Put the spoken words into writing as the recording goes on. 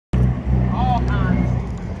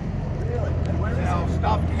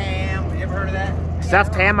stuffed ham. You ever heard of that?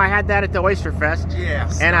 Stuffed ham, I had that at the Oyster Fest.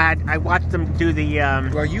 Yes. And I watched them do the...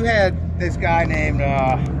 Well, you had this guy named,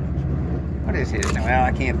 what is his name? Well,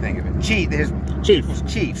 I can't think of it. Chiefs.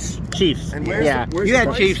 Chiefs. And where's you had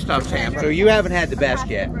the Chief stuffed ham, so you haven't had the best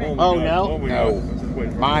yet. Oh, no? No.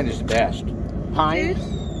 Mine is the best. Pine?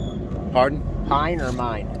 Pardon? Pine or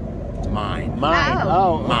mine? Mine. Mine.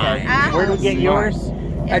 Oh, okay. Mine. Where do we get yours?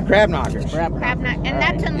 At Crab Knockers. Crab Knock. And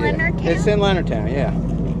that's in Leonardtown? It's in Leonardtown, yeah.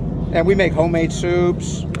 And we make homemade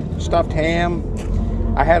soups, stuffed ham.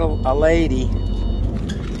 I had a lady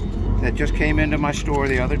that just came into my store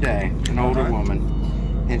the other day, an older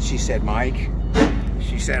woman, and she said, Mike,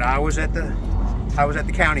 she said, I was at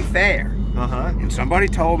the county fair. And somebody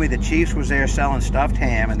told me that Chiefs was there selling stuffed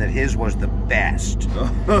ham and that his was the best.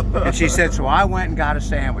 And she said, so I went and got a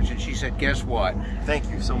sandwich. And she said, guess what? Thank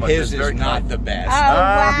you so much. His is not the best. Oh,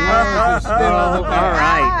 wow. Yours is still the best. All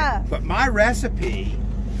right. But my recipe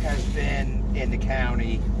has been in the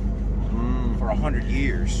county for 100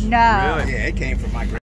 years. No. Yeah, it came from my